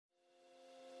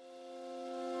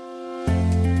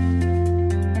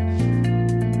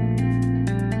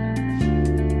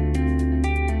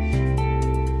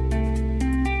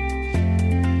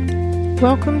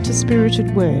Welcome to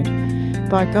Spirited Word.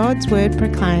 By God's Word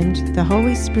proclaimed, the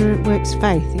Holy Spirit works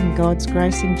faith in God's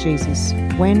grace in Jesus,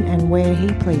 when and where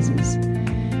He pleases.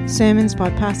 Sermons by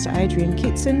Pastor Adrian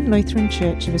Kitson, Lutheran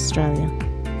Church of Australia.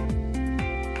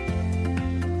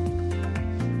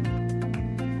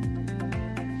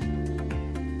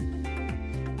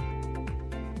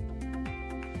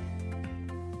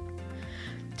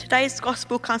 Today's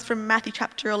Gospel comes from Matthew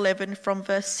chapter 11 from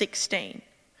verse 16.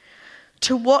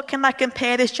 To what can I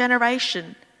compare this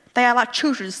generation? They are like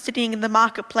children sitting in the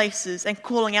marketplaces and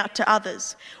calling out to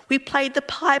others. We played the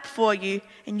pipe for you,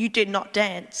 and you did not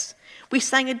dance. We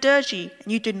sang a dirge, and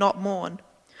you did not mourn.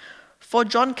 For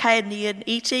John came neither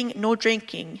eating nor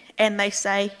drinking, and they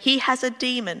say, he has a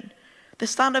demon. The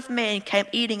Son of Man came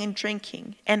eating and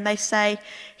drinking, and they say,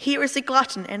 here is a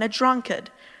glutton and a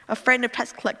drunkard, a friend of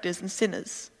tax collectors and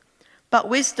sinners. But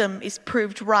wisdom is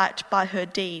proved right by her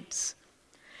deeds.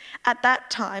 At that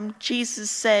time,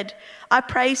 Jesus said, I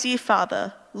praise you,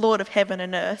 Father, Lord of heaven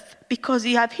and earth, because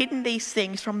you have hidden these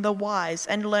things from the wise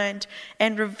and learned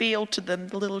and revealed to them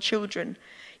the little children.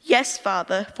 Yes,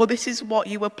 Father, for this is what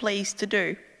you were pleased to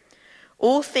do.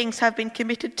 All things have been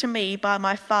committed to me by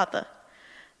my Father.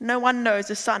 No one knows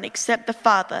the Son except the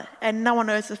Father, and no one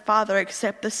knows the Father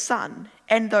except the Son,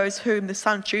 and those whom the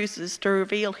Son chooses to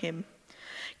reveal him.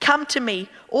 Come to me,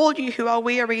 all you who are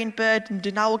weary and burdened,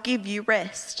 and I will give you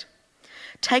rest.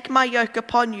 Take my yoke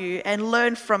upon you and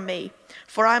learn from me,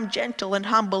 for I am gentle and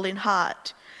humble in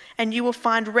heart, and you will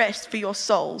find rest for your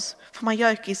souls, for my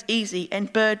yoke is easy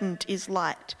and burdened is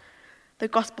light. The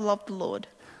Gospel of the Lord.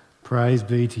 Praise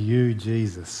be to you,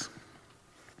 Jesus.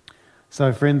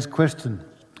 So friends, question,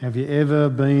 have you ever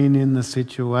been in the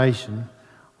situation,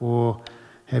 or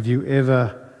have you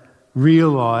ever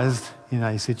realised in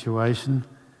a situation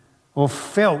or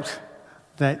felt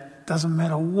that doesn't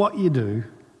matter what you do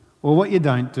or what you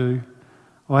don't do,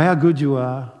 or how good you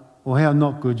are or how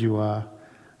not good you are,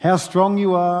 how strong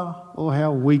you are or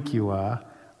how weak you are,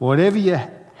 whatever you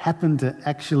happen to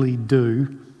actually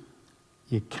do,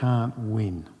 you can't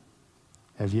win?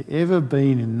 Have you ever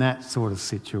been in that sort of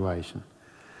situation?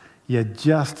 You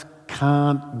just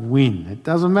can't win. It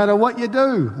doesn't matter what you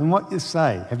do and what you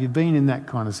say. Have you been in that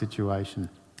kind of situation?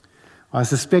 I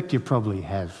suspect you probably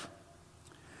have.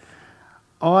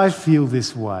 I feel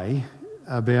this way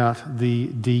about the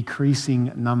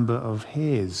decreasing number of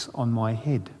hairs on my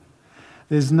head.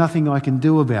 There's nothing I can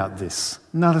do about this,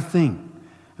 not a thing,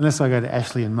 unless I go to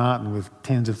Ashley and Martin with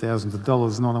tens of thousands of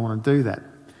dollars, and I don't want to do that.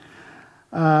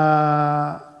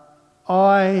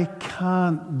 I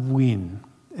can't win.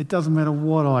 It doesn't matter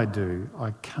what I do.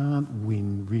 I can't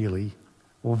win really,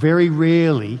 or very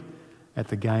rarely, at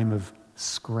the game of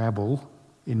Scrabble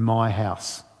in my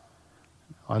house.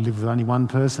 I live with only one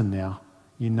person now.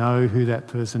 You know who that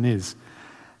person is.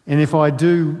 And if I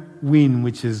do win,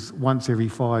 which is once every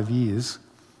 5 years,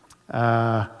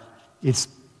 it's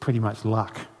pretty much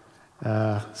luck.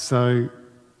 So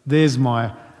there's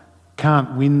my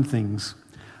can't win things.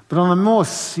 But on a more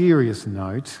serious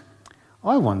note,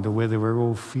 I wonder whether we're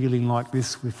all feeling like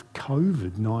this with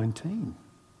COVID-19.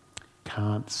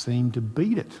 Can't seem to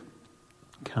beat it.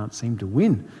 Can't seem to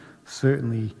win.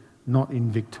 Certainly not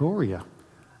in Victoria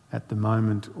at the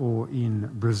moment, or in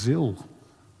Brazil,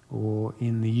 or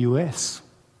in the US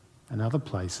and other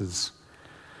places.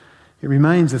 It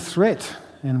remains a threat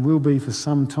and will be for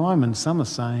some time, and some are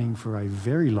saying for a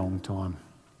very long time.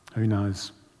 Who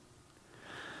knows?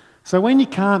 So when you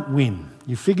can't win,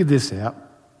 you figure this out,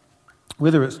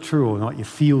 whether it's true or not, you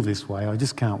feel this way, I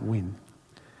just can't win.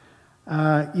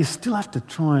 You still have to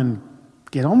try and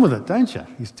get on with it, don't you?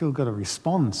 You still got to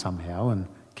respond somehow and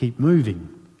keep moving.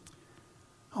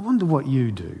 I wonder what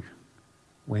you do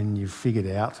when you've figured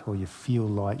out or you feel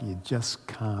like you just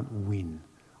can't win.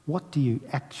 What do you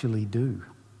actually do?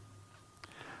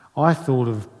 I thought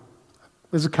of,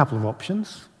 there's a couple of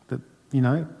options that,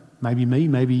 maybe me,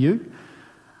 maybe you.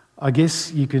 I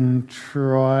guess you can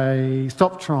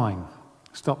stop trying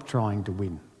to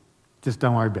win. Just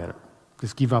don't worry about it.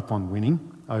 Just give up on winning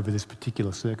over this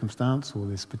particular circumstance or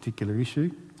this particular issue.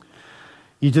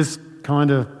 You just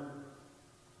kind of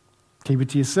keep it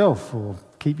to yourself, or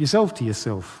keep yourself to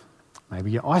yourself. Maybe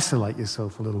you isolate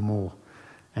yourself a little more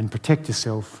and protect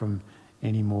yourself from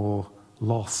any more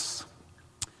loss.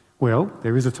 Well,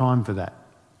 there is a time for that,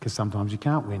 because sometimes you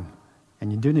can't win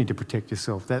and you do need to protect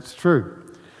yourself. That's true.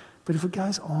 But if it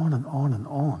goes on and on and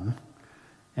on,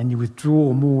 and you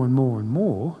withdraw more and more and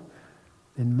more,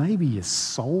 then maybe your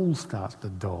soul starts to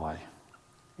die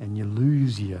and you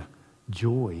lose your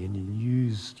joy and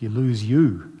you lose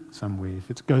you somewhere. If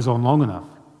it goes on long enough,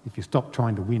 if you stop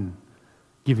trying to win,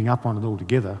 giving up on it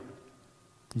altogether,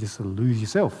 You just sort of lose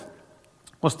yourself.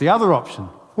 What's the other option?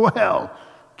 Well,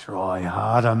 try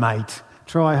harder, mate.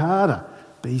 Try harder.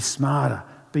 Be smarter.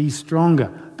 Be stronger.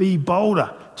 Be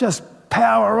bolder. Just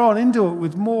power on into it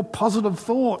with more positive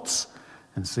thoughts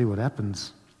and see what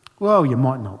happens. Well, you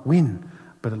might not win,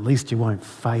 but at least you won't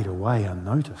fade away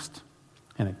unnoticed.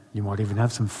 And you might even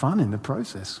have some fun in the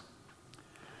process.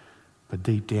 But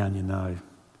deep down you know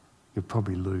you'll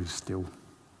probably lose still.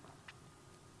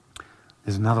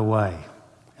 There's another way,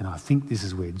 and I think this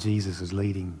is where Jesus is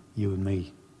leading you and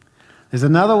me. There's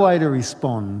another way to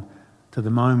respond to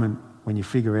the moment when you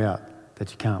figure out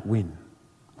that you can't win.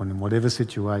 When in whatever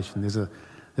situation,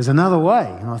 there's another way,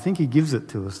 and I think he gives it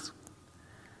to us.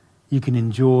 You can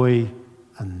enjoy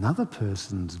another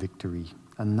person's victory,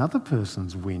 another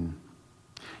person's win.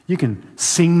 You can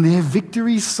sing their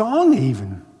victory song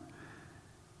even.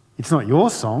 It's not your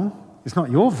song, it's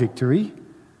not your victory,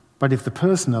 but if the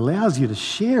person allows you to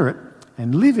share it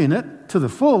and live in it to the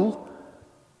full,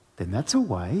 then that's a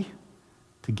way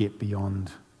to get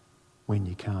beyond when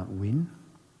you can't win.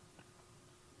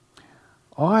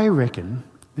 I reckon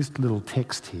this little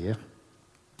text here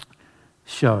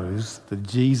shows that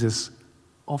Jesus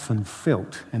often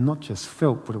felt, and not just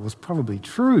felt, but it was probably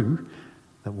true,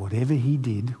 that whatever he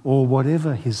did or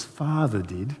whatever his Father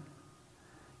did,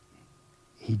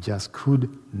 he just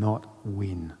could not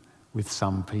win with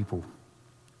some people.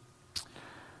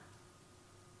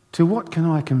 To what can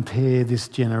I compare this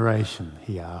generation,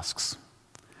 he asks.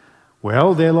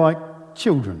 Well, they're like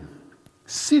children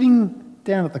sitting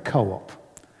down at the co-op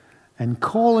and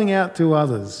calling out to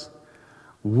others,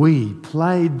 "We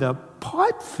played the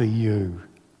pipe for you,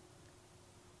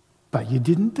 but you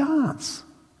didn't dance.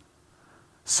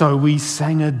 So we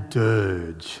sang a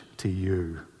dirge to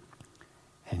you,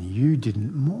 and you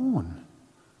didn't mourn."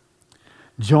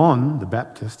 John the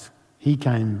Baptist, he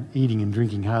came eating and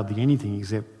drinking hardly anything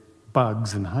except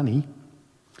bugs and honey,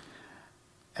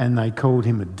 and they called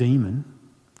him a demon.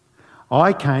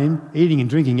 I came eating and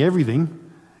drinking everything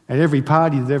at every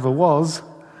party that ever was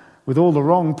with all the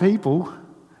wrong people,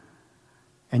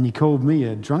 and you called me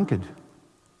a drunkard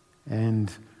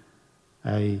and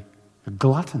a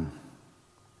glutton.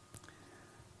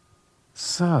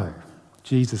 So,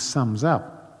 Jesus sums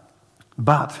up,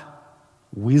 but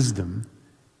wisdom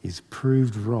is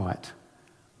proved right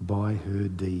by her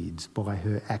deeds, by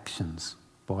her actions,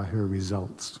 by her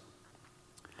results.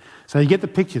 So you get the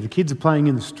picture. The kids are playing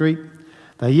in the street.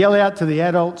 They yell out to the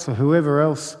adults or whoever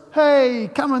else,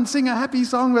 "Hey, come and sing a happy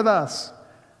song with us."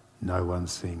 No one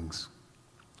sings.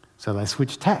 So they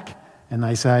switch tack and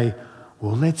they say,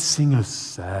 "Well, let's sing a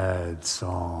sad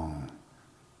song."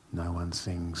 No one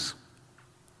sings.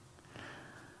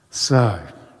 So,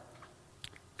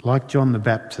 like John the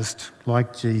Baptist,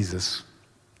 like Jesus,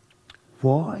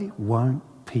 why won't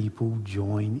people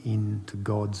join into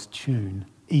God's tune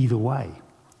either way?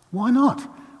 Why not?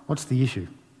 What's the issue?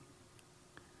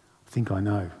 I think I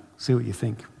know. See what you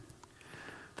think.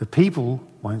 The people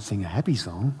won't sing a happy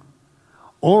song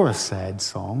or a sad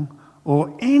song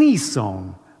or any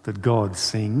song that God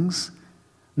sings,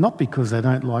 not because they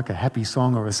don't like a happy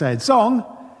song or a sad song,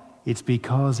 it's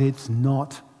because it's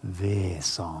not their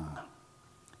song.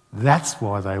 That's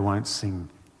why they won't sing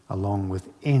along with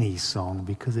any song,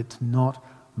 because it's not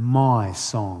my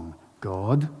song,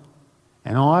 God.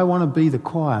 And I want to be the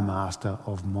choir master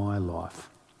of my life.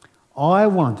 I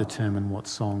want to determine what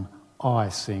song I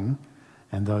sing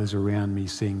and those around me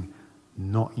sing,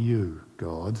 not you,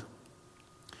 God.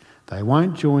 They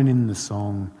won't join in the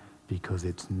song because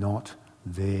it's not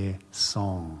their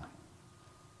song.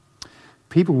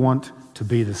 People want to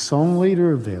be the song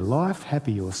leader of their life,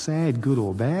 happy or sad, good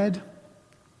or bad.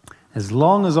 As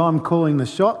long as I'm calling the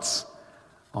shots,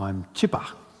 I'm chipper.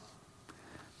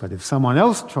 But if someone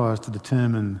else tries to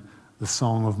determine the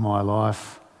song of my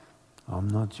life, I'm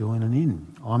not joining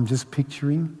in. I'm just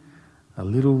picturing a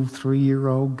little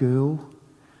 3-year-old girl,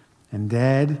 and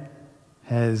Dad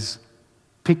has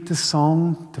picked a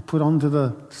song to put onto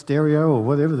the stereo or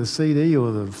whatever, the CD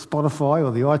or the Spotify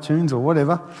or the iTunes or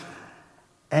whatever,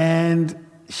 and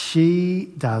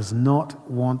she does not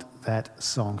want that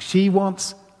song. She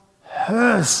wants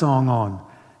her song on.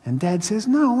 And Dad says,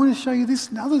 "No, I want to show you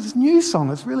this new song.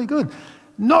 It's really good."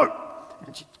 "No!"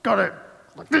 And she's got it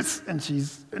like this, and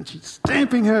she's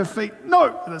stamping her feet.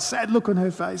 "No!" with a sad look on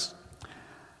her face.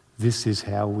 This is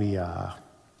how we are,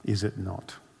 is it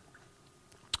not?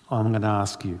 I'm going to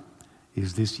ask you,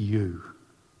 is this you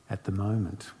at the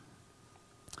moment?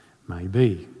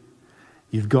 Maybe.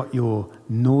 You've got your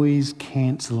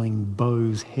noise-cancelling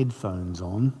Bose headphones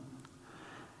on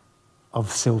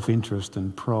of self-interest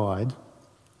and pride,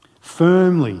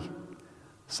 firmly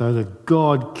so that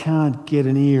God can't get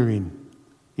an ear in.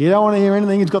 You don't want to hear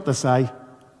anything he's got to say.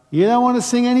 You don't want to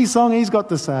sing any song he's got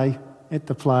to say at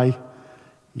the play.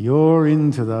 You're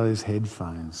into those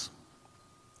headphones.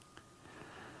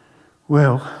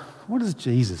 Well, what does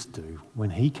Jesus do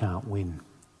when he can't win?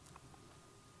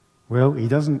 Well, he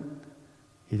doesn't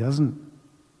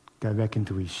go back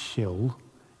into his shell.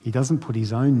 He doesn't put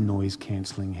his own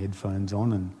noise-cancelling headphones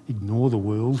on and ignore the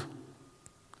world.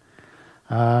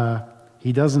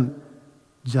 He doesn't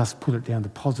just put it down to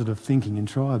positive thinking and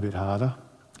try a bit harder.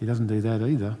 He doesn't do that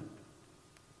either.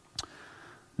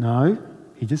 No,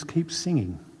 he just keeps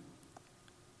singing.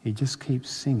 He just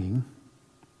keeps singing.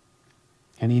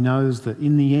 And he knows that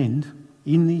in the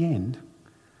end,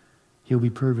 he'll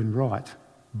be proven right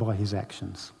by his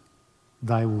actions.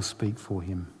 They will speak for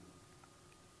him.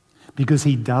 Because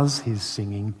he does his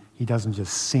singing, he doesn't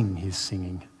just sing his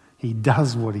singing. He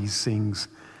does what he sings,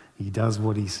 he does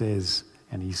what he says,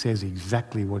 and he says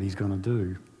exactly what he's going to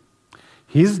do.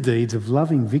 His deeds of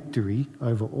loving victory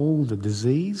over all the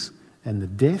disease and the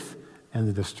death and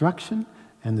the destruction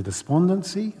and the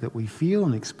despondency that we feel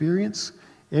and experience,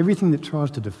 everything that tries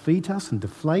to defeat us and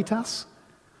deflate us,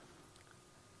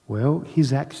 well,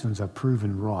 his actions are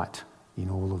proven right in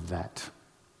all of that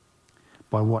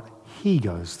by what he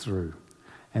goes through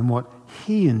and what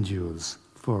he endures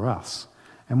for us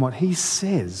and what he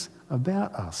says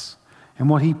about us and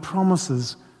what he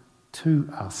promises to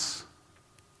us.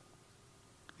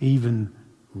 Even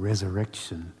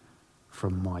resurrection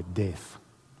from my death.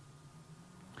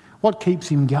 What keeps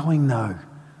him going though?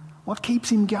 What keeps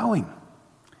him going?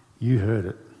 You heard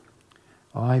it.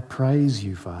 I praise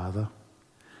you, Father,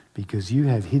 because you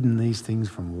have hidden these things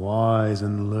from wise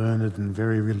and learned and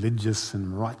very religious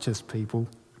and righteous people,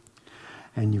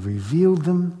 and you've revealed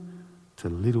them to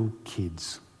little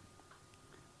kids.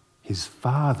 His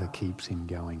Father keeps him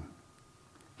going.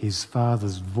 His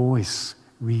Father's voice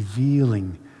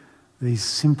revealing these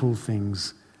simple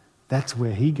things, that's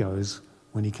where he goes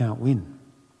when he can't win.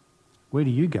 Where do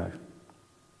you go?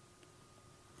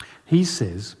 He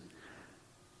says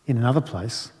in another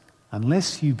place,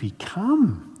 unless you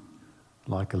become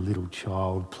like a little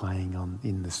child playing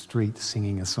in the street,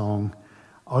 singing a song,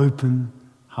 open,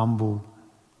 humble,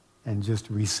 and just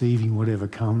receiving whatever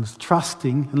comes,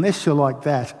 trusting, unless you're like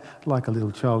that, like a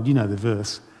little child, you know the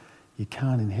verse, you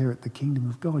can't inherit the kingdom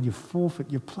of God. You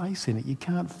forfeit your place in it. You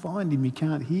can't find him. You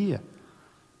can't hear.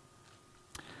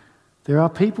 There are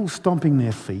people stomping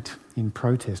their feet in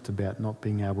protest about not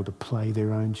being able to play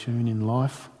their own tune in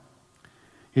life.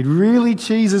 It really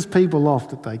cheeses people off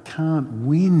that they can't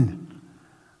win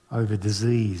over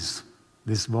disease,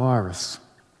 this virus,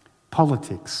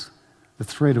 politics, the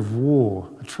threat of war,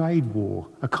 a trade war,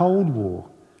 a cold war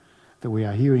that we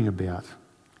are hearing about.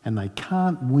 And they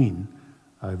can't win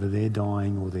over their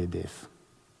dying or their death.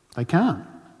 They can't.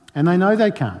 And they know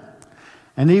they can't.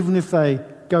 And even if they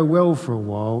go well for a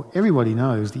while, everybody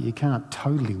knows that you can't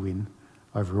totally win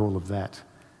over all of that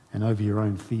and over your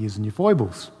own fears and your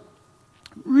foibles.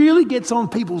 It really gets on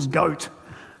people's goat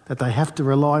that they have to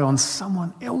rely on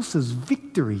someone else's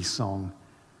victory song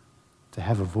to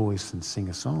have a voice and sing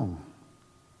a song.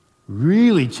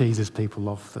 Really cheeses people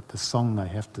off that the song they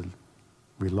have to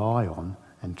rely on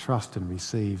and trust and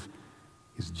receive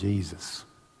is Jesus.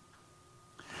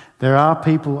 There are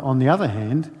people, on the other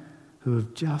hand, who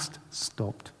have just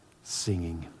stopped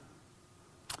singing.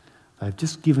 They've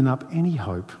just given up any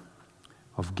hope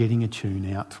of getting a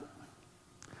tune out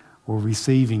or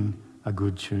receiving a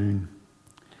good tune,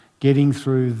 getting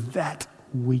through that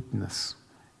weakness,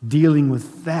 dealing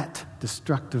with that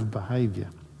destructive behaviour,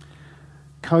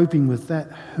 coping with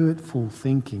that hurtful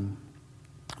thinking,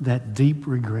 that deep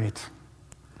regret,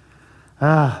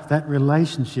 that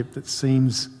relationship that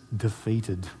seems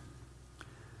defeated.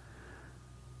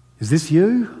 Is this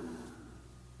you?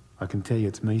 I can tell you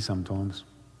it's me sometimes.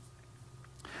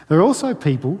 There are also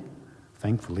people,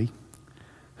 thankfully,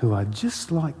 who are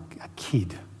just like a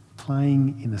kid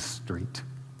playing in a street.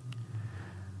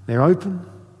 They're open,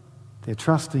 they're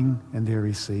trusting, and they're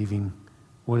receiving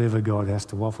whatever God has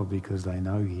to offer because they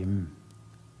know him.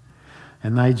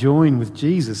 And they join with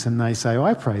Jesus and they say,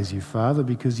 I praise you, Father,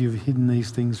 because you've hidden these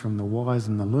things from the wise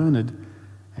and the learned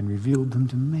and revealed them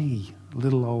to me,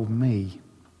 little old me.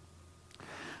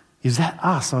 Is that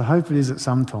us? I hope it is at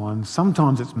some times.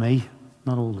 Sometimes it's me,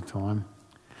 not all the time.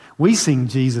 We sing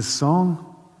Jesus'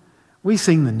 song. We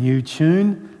sing the new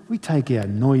tune. We take our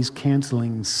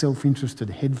noise-cancelling, self-interested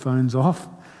headphones off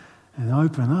and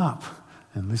open up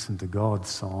and listen to God's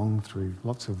song through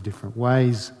lots of different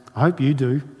ways. I hope you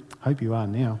do. I hope you are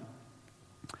now.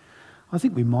 I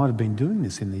think we might have been doing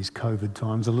this in these COVID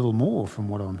times a little more from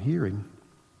what I'm hearing.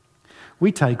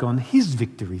 We take on his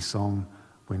victory song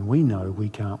when we know we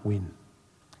can't win.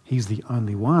 He's the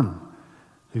only one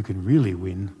who can really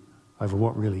win over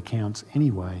what really counts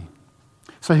anyway.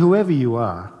 So whoever you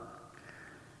are,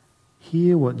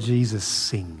 hear what Jesus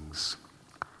sings.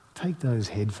 Take those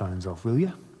headphones off, will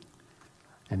you?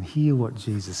 And hear what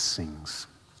Jesus sings.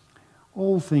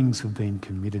 All things have been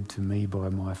committed to me by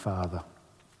my Father.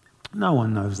 No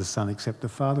one knows the Son except the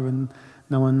Father, and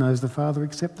no one knows the Father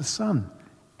except the Son,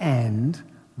 and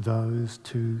those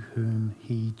to whom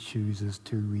he chooses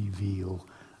to reveal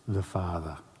the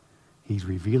Father. He's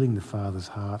revealing the Father's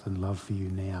heart and love for you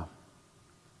now.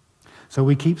 So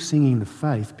we keep singing the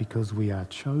faith because we are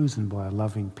chosen by a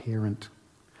loving parent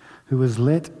who has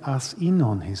let us in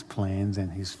on his plans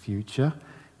and his future,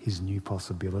 his new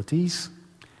possibilities,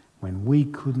 when we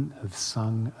couldn't have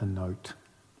sung a note.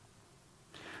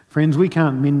 Friends, we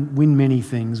can't win many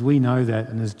things. We know that.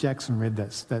 And as Jackson read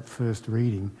that first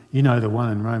reading, you know the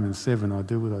one in Romans 7, I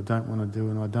do what I don't want to do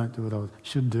and I don't do what I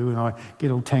should do and I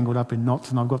get all tangled up in knots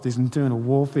and I've got this internal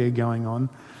warfare going on.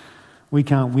 We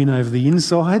can't win over the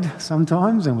inside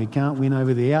sometimes and we can't win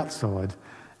over the outside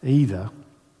either.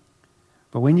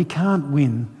 But when you can't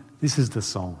win, this is the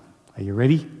song. Are you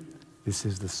ready? This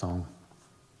is the song.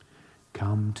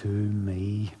 Come to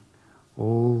me,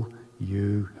 all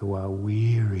you who are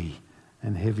weary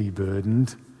and heavy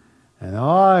burdened, and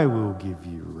I will give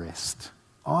you rest.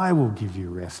 I will give you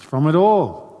rest from it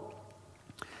all.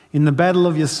 In the battle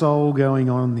of your soul going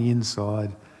on the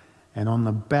inside, and on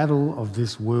the battle of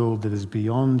this world that is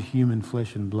beyond human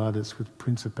flesh and blood, it's with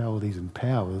principalities and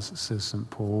powers, says St.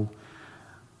 Paul,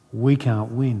 we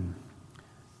can't win,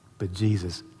 but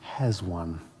Jesus has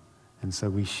won. And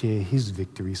so we share his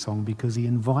victory song because he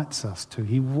invites us to.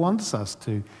 He wants us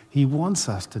to. He wants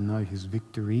us to know his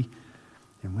victory.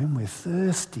 And when we're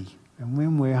thirsty, and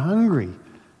when we're hungry,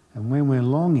 and when we're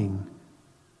longing,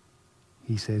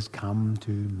 he says, come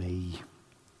to me.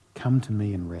 Come to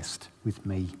me and rest with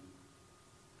me.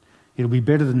 It'll be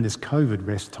better than this COVID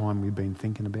rest time we've been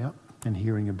thinking about and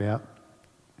hearing about.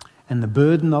 And the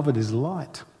burden of it is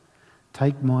light.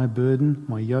 Take my burden,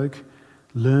 my yoke.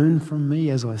 Learn from me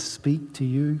as I speak to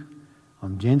you.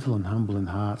 I'm gentle and humble in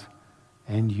heart,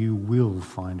 and you will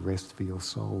find rest for your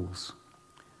souls.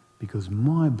 Because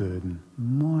my burden,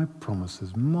 my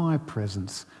promises, my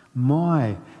presence,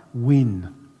 my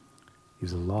win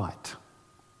is light.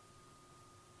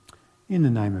 In the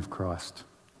name of Christ,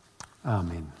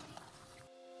 amen.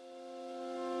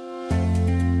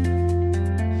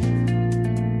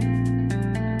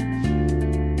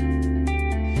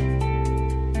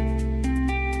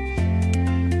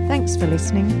 Thanks for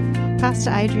listening.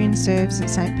 Pastor Adrian serves at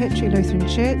St Petri Lutheran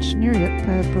Church,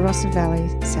 Nuriootpa, Barossa Valley,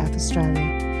 South Australia.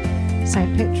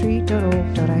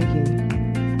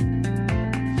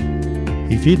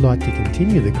 stpetri.org.au. If you'd like to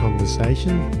continue the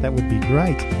conversation, that would be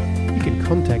great. You can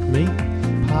contact me,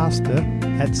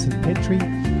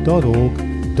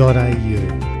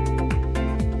 pastor@stpetri.org.au.